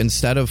 So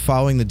instead of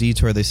following the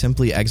detour, they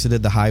simply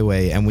exited the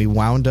highway, and we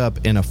wound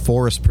up in a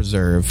forest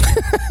preserve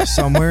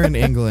somewhere in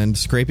England,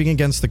 scraping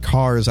against the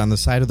cars on the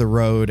side of the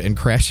road and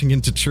crashing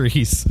into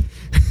trees.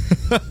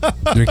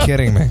 You're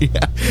kidding me.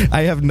 Yeah,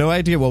 I have no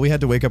idea. Well, we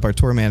had to wake up our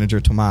tour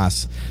manager,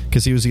 Tomas,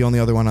 because he was the only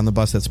other one on the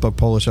bus that spoke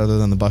Polish other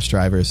than the bus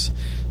drivers.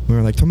 We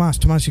were like, Tomas,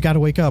 you got to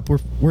wake up.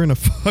 We're in a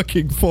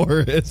fucking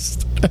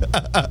forest.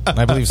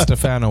 I believe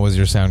Stefano was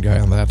your sound guy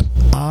on that.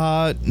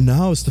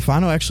 No,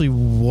 Stefano actually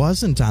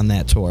wasn't on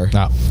that tour.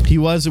 No. He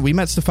was. We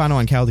met Stefano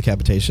on Cow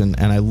Decapitation,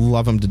 and I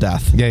love him to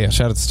death. Yeah,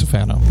 shout out to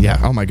Stefano.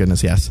 Yeah, oh my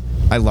goodness, yes.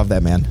 I love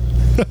that man.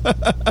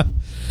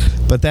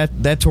 But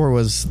that tour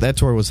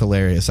was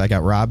hilarious. I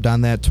got robbed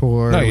on that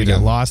tour. No, you we got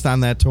didn't. lost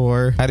on that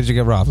tour. How did you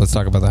get robbed? Let's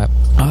talk about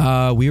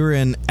that. We were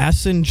in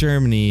Essen,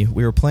 Germany.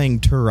 We were playing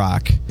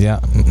Turok.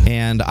 Yeah.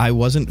 And I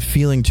wasn't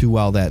feeling too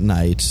well that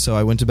night, so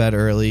I went to bed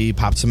early,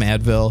 popped some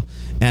Advil,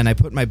 and I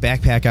put my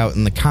backpack out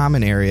in the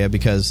common area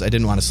because I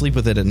didn't want to sleep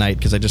with it at night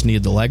because I just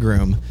needed the leg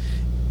room.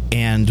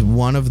 And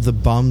one of the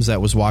bums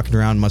that was walking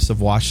around must have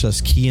watched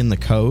us key in the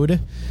code,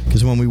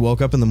 because when we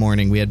woke up in the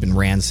morning, we had been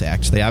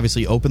ransacked. They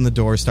obviously opened the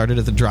door, started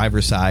at the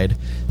driver's side.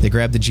 They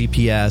grabbed the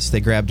GPS. They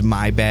grabbed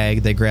my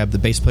bag. They grabbed the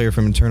bass player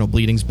from Internal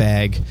Bleeding's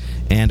bag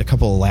and a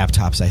couple of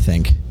laptops, I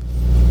think.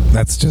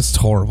 That's just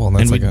horrible. And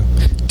that's And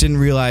we didn't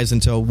realize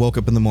until woke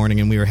up in the morning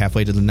and we were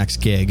halfway to the next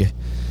gig,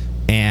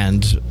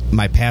 and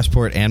my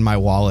passport and my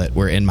wallet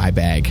were in my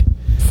bag.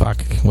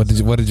 Fuck. What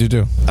did you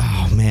do?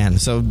 Oh, man.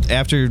 So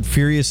after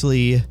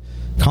furiously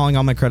calling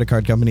all my credit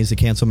card companies to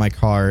cancel my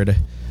card,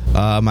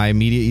 my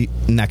immediate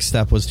next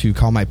step was to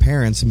call my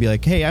parents and be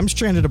like, hey, I'm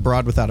stranded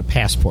abroad without a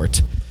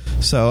passport.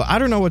 So I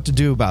don't know what to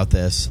do about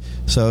this.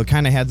 So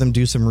kind of had them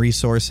do some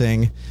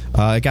resourcing.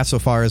 It got so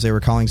far as they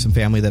were calling some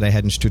family that I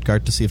had in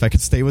Stuttgart to see if I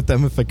could stay with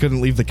them if I couldn't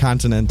leave the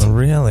continent.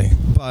 Really?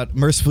 But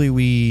mercifully,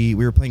 we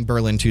were playing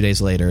Berlin 2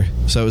 days later.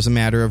 So it was a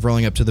matter of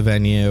rolling up to the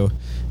venue,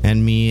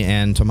 and me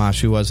and Tomas,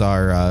 who was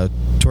our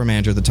tour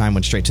manager at the time,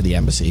 went straight to the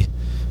embassy.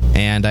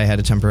 And I had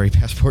a temporary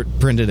passport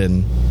printed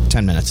in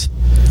 10 minutes.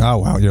 Oh,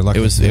 wow. You're lucky.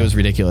 It was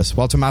ridiculous.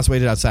 Well, Tomas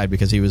waited outside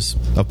because he was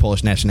of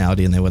Polish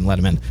nationality and they wouldn't let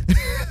him in.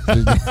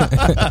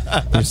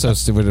 You're so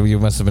stupid. You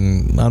must have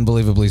been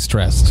unbelievably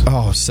stressed.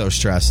 Oh, so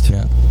stressed.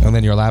 Yeah. And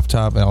then your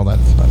laptop and all that.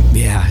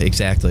 Yeah,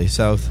 exactly.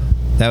 So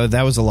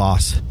that was a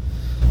loss.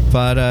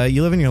 But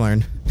you live and you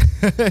learn.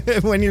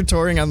 When you're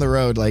touring on the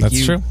road, like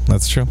That's true.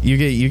 That's true. You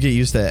get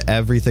used to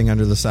everything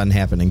under the sun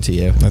happening to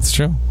you. That's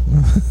true.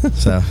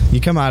 So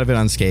you come out of it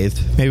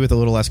unscathed, maybe with a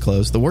little less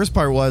clothes. The worst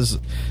part was,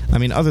 I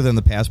mean, other than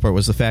the passport,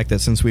 was the fact that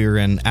since we were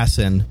in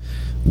Essen,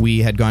 we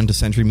had gone to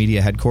Century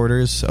Media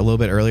headquarters a little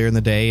bit earlier in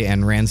the day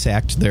and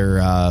ransacked their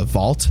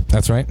vault.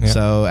 That's right. Yeah.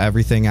 So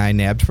everything I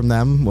nabbed from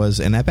them was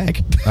in that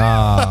bag.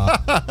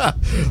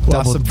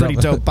 Lost some pretty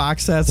dope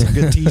box sets, some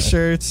good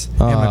T-shirts, and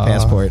my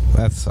passport.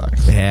 That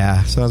sucks.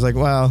 Yeah. So I was like,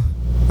 well,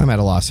 I'm at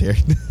a loss here.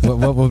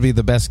 What would be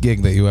the best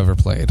gig that you ever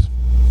played?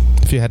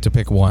 If you had to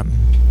pick one.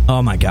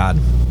 Oh, my God.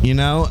 You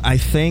know, I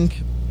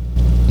think,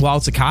 well,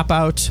 it's a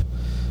cop-out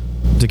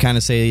to kind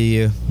of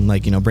say,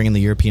 like, you know, bringing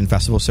the European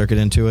festival circuit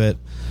into it.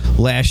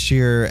 Last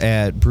year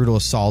at Brutal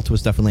Assault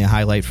was definitely a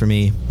highlight for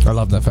me. I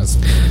love that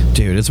festival.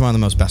 Dude, it's one of the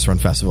most best-run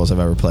festivals I've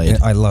ever played. Yeah,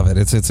 I love it.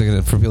 It's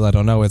for people that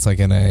don't know, it's like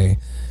in a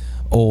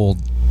old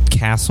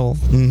castle.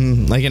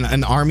 Mm-hmm. Like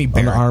an army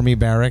barrack. An army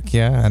barrack,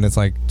 yeah. And it's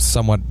like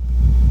somewhat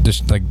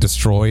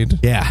destroyed.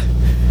 Yeah.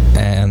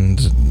 And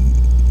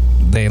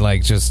they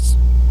like just...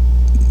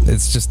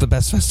 It's just the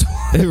best festival.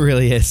 It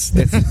really is.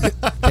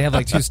 They have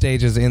like two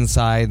stages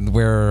inside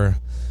where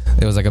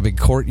it was like a big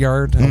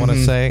courtyard, I want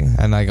to say,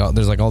 and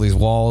there's like all these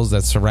walls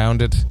that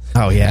surround it.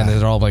 Oh, yeah. And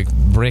they're all like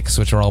bricks,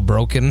 which are all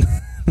broken.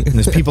 And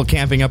there's people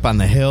camping up on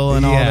the hill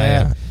and all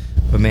that. Yeah.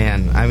 But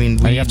man, I mean,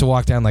 and you have to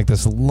walk down like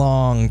this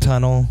long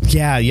tunnel.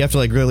 Yeah, you have to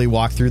like really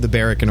walk through the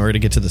barrack in order to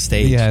get to the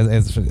stage. Yeah,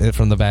 it's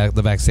from the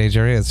backstage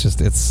area.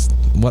 It's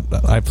what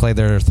I played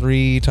there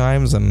 3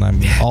 times, and I'm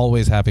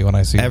always happy when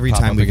I see every it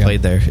pop time up we again.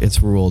 played there.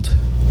 It's ruled.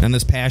 And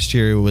this past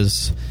year it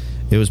was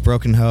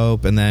Broken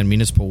Hope, and then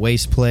Municipal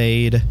Waste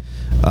played.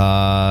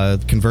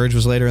 Converge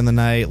was later in the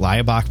night.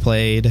 Liabach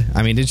played.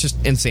 I mean, it's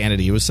just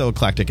insanity. It was so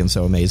eclectic and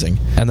so amazing.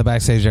 And the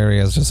backstage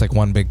area is just like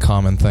one big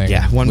common thing.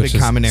 Yeah, one big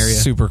common area.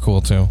 Super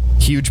cool too.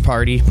 Huge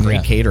party,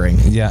 great catering.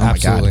 Yeah, oh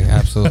absolutely, my God.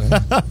 absolutely.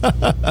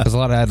 There's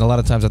a lot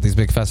of times at these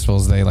big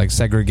festivals they like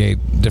segregate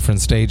different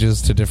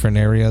stages to different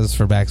areas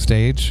for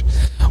backstage,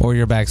 or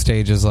your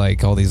backstage is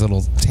like all these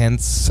little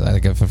tents,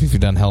 like if you've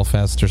done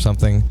Hellfest or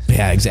something.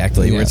 Yeah,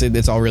 exactly. Yeah. Where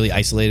it's all really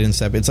isolated and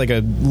stuff. It's like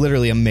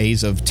literally a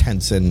maze of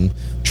tents and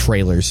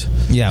trailers.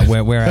 Yeah,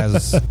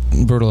 whereas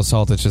Brutal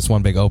Assault, it's just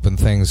one big open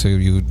thing, so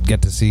you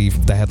get to see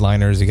the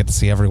headliners, you get to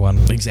see everyone.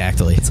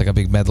 Exactly. It's like a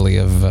big medley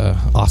of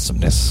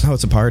awesomeness. Oh,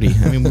 it's a party.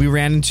 I mean, we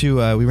ran into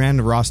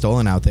Ross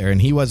Dolan out there,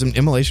 and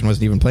Immolation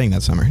wasn't even playing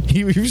that summer.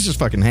 He was just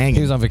fucking hanging.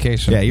 He was on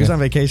vacation. Yeah, he was on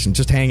vacation,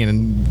 just hanging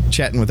and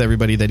chatting with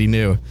everybody that he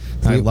knew.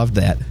 I loved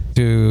that.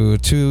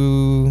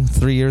 Two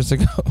 3 years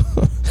ago,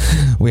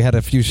 we had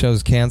a few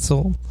shows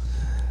cancel.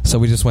 So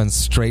we just went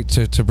straight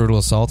to Brutal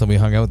Assault, and we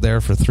hung out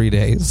there for 3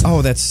 days.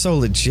 Oh, that's so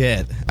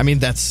legit. I mean,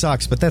 that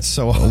sucks, but that's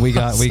so awesome. We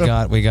had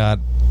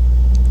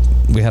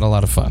a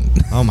lot of fun.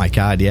 Oh my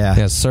God, yeah.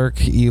 Yeah,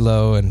 Cirque,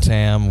 Elo, and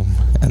Tam,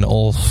 and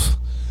Ulf.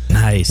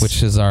 Nice.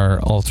 Which is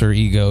our alter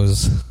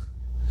egos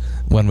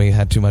when we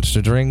had too much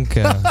to drink.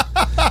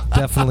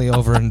 Definitely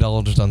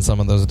overindulged on some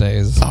of those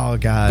days. Oh,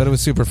 God. But it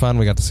was super fun.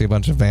 We got to see a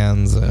bunch of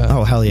bands.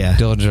 Oh, hell yeah.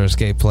 Dillinger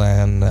Escape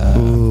Plan.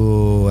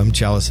 Ooh, I'm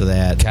jealous of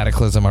that.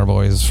 Cataclysm, our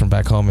boys from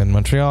back home in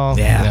Montreal.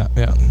 Yeah.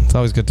 It's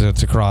always good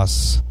to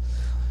cross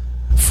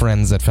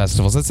friends at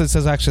festivals. It's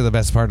actually the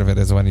best part of it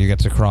is when you get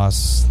to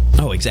cross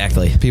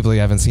exactly people you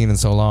haven't seen in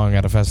so long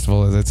at a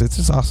festival. It's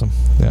just awesome.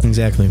 Yeah.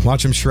 Exactly.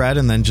 Watch them shred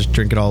and then just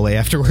drink it all away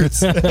afterwards.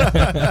 Do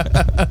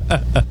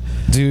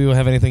you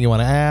have anything you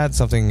want to add?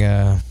 Something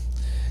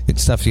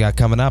stuff you got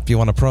coming up you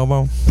want to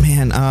promo?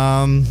 Man,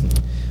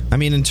 I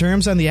mean, in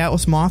terms on the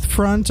Atlas Moth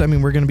front, I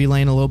mean, we're going to be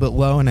laying a little bit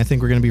low, and I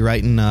think we're going to be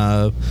writing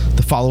the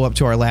follow-up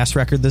to our last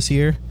record this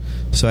year.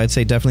 So I'd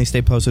say definitely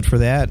stay posted for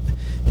that.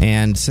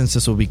 And since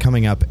this will be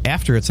coming up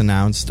after it's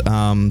announced,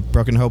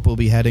 Broken Hope will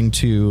be heading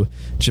to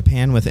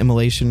Japan with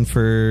Immolation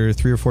for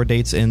 3 or 4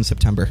 dates in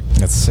September.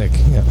 That's sick.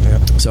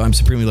 Yeah. So I'm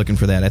supremely looking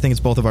for that. I think it's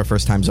both of our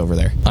first times over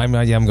there. I'm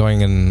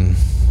going in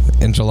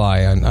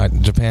July.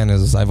 Japan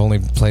is. I've only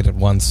played it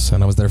once,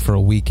 and I was there for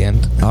a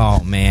weekend.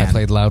 Oh man! I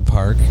played Loud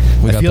Park.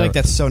 I feel like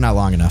that's so not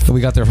long enough.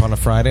 We got there on a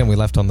Friday, and we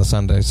left on the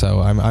Sunday. So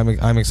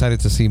I'm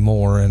excited to see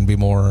more and be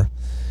more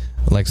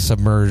like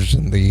submerged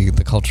in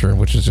the culture,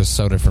 which is just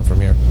so different from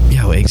here.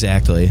 Yeah,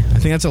 exactly. I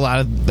think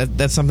that's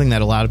that's something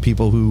that a lot of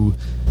people who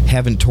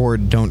haven't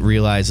toured don't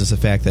realize is the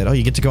fact that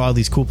you get to go all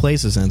these cool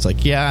places, and it's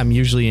like, yeah, I'm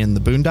usually in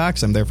the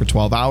boondocks. I'm there for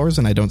 12 hours,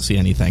 and I don't see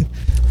anything.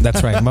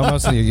 That's right.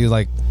 Mostly you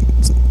like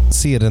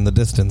see it in the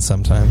distance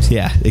sometimes.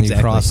 Yeah, exactly. And you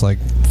cross like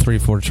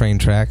 3-4 train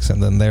tracks,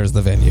 and then there's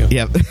the venue.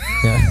 Yep.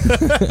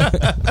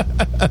 Yeah.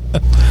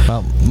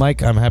 Well,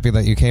 Mike, I'm happy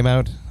that you came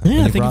out.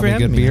 Yeah, you brought me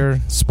good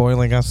beer,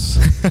 spoiling us.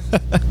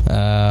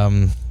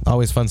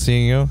 Always fun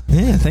seeing you.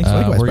 Yeah, thanks.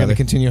 Likewise, we're going to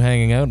continue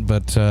hanging out,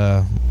 but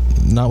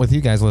not with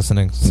you guys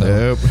listening. So,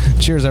 nope.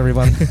 Cheers,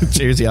 everyone.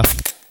 Cheers, y'all.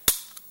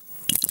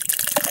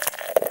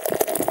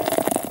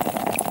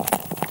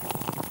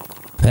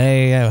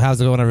 Hey,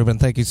 how's it going, everyone?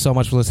 Thank you so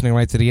much for listening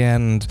right to the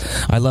end.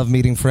 I love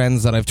meeting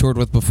friends that I've toured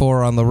with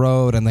before on the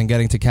road and then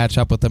getting to catch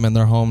up with them in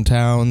their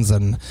hometowns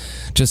and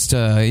just,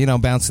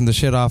 bouncing the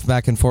shit off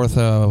back and forth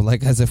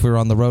like as if we were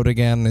on the road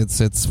again.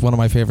 It's one of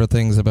my favorite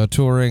things about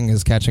touring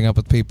is catching up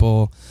with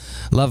people.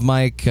 Love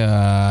Mike.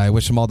 I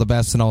wish him all the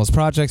best in all his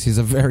projects. He's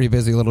a very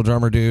busy little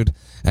drummer dude,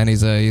 and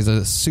he's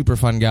a super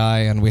fun guy,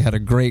 and we had a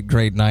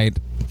great night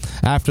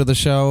after the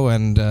show,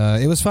 and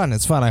it was fun.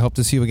 It's fun. I hope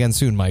to see you again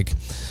soon, Mike.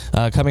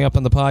 Coming up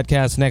on the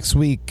podcast next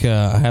week,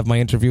 I have my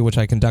interview, which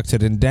I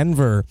conducted in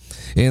Denver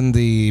in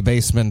the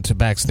basement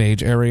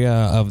backstage area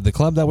of the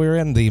club that we were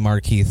in, the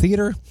Marquee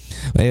Theater.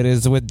 It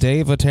is with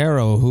Dave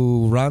Otero,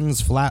 who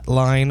runs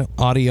Flatline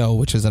Audio,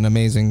 which is an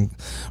amazing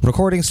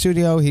recording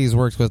studio. He's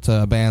worked with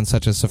bands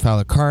such as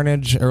Cephalic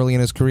Carnage early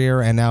in his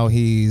career, and now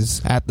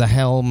he's at the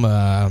helm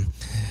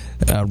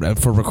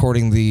for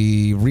recording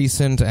the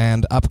recent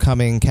and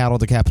upcoming Cattle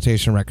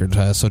Decapitation record.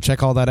 So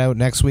check all that out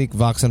next week,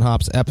 Vox and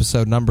Hops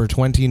episode number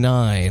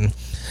 29.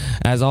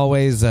 As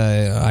always,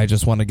 I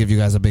just want to give you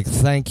guys a big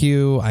thank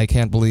you. I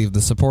can't believe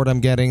the support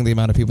I'm getting, the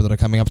amount of people that are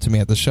coming up to me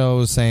at the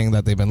shows saying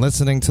that they've been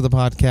listening to the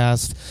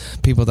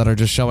podcast, people that are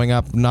just showing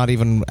up, not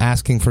even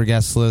asking for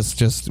guest lists,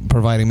 just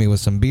providing me with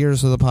some beers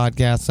for the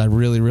podcast. I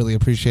really, really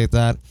appreciate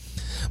that.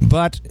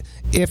 But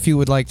if you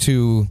would like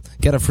to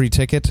get a free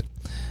ticket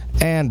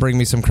and bring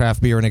me some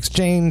craft beer in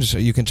exchange,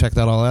 you can check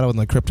that all out on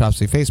the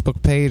Cryptopsy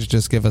Facebook page.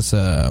 Just give us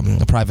a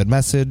private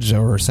message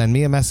or send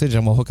me a message,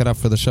 and we'll hook it up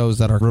for the shows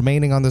that are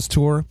remaining on this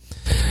tour.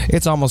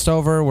 It's almost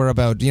over. We're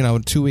about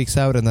 2 weeks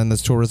out, and then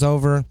this tour is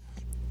over.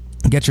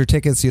 Get your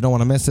tickets. You don't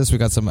want to miss this. We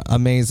got some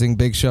amazing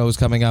big shows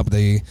coming up.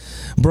 The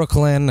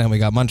Brooklyn, and we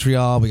got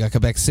Montreal, we got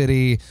Quebec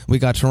City, we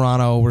got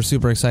Toronto. We're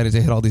super excited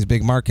to hit all these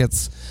big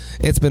markets.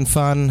 It's been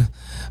fun.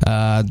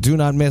 Do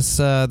not miss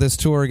this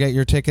tour. Get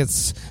your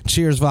tickets.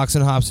 Cheers, Vox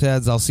and Hops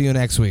heads. I'll see you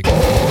next week.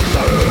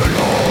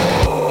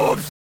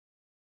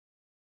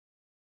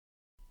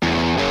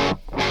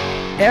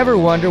 Ever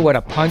wonder what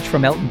a punch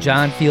from Elton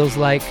John feels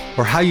like?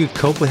 Or how you'd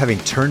cope with having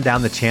turned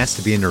down the chance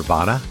to be in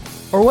Nirvana?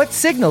 Or what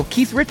signal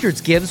Keith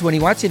Richards gives when he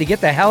wants you to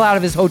get the hell out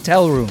of his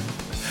hotel room?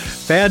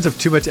 Fans of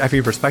Too Much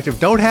Effing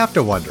Perspective don't have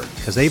to wonder,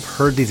 because they've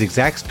heard these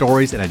exact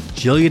stories and a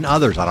jillion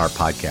others on our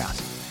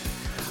podcast.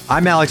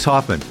 I'm Alex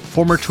Hoffman,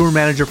 former tour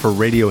manager for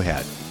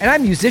Radiohead. And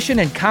I'm musician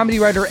and comedy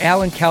writer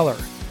Alan Keller.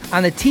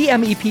 On the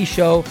TMEP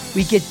show,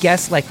 we get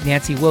guests like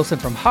Nancy Wilson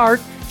from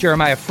Heart,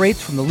 Jeremiah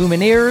Freites from the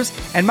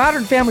Lumineers, and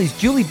Modern Family's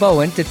Julie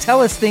Bowen to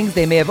tell us things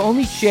they may have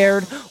only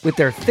shared with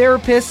their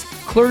therapist,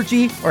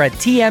 clergy, or a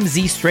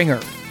TMZ stringer.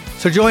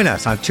 So join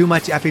us on Too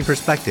Much Effing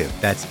Perspective.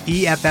 That's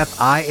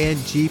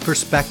EFFING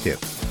Perspective.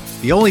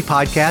 The only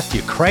podcast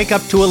you crank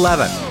up to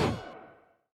 11.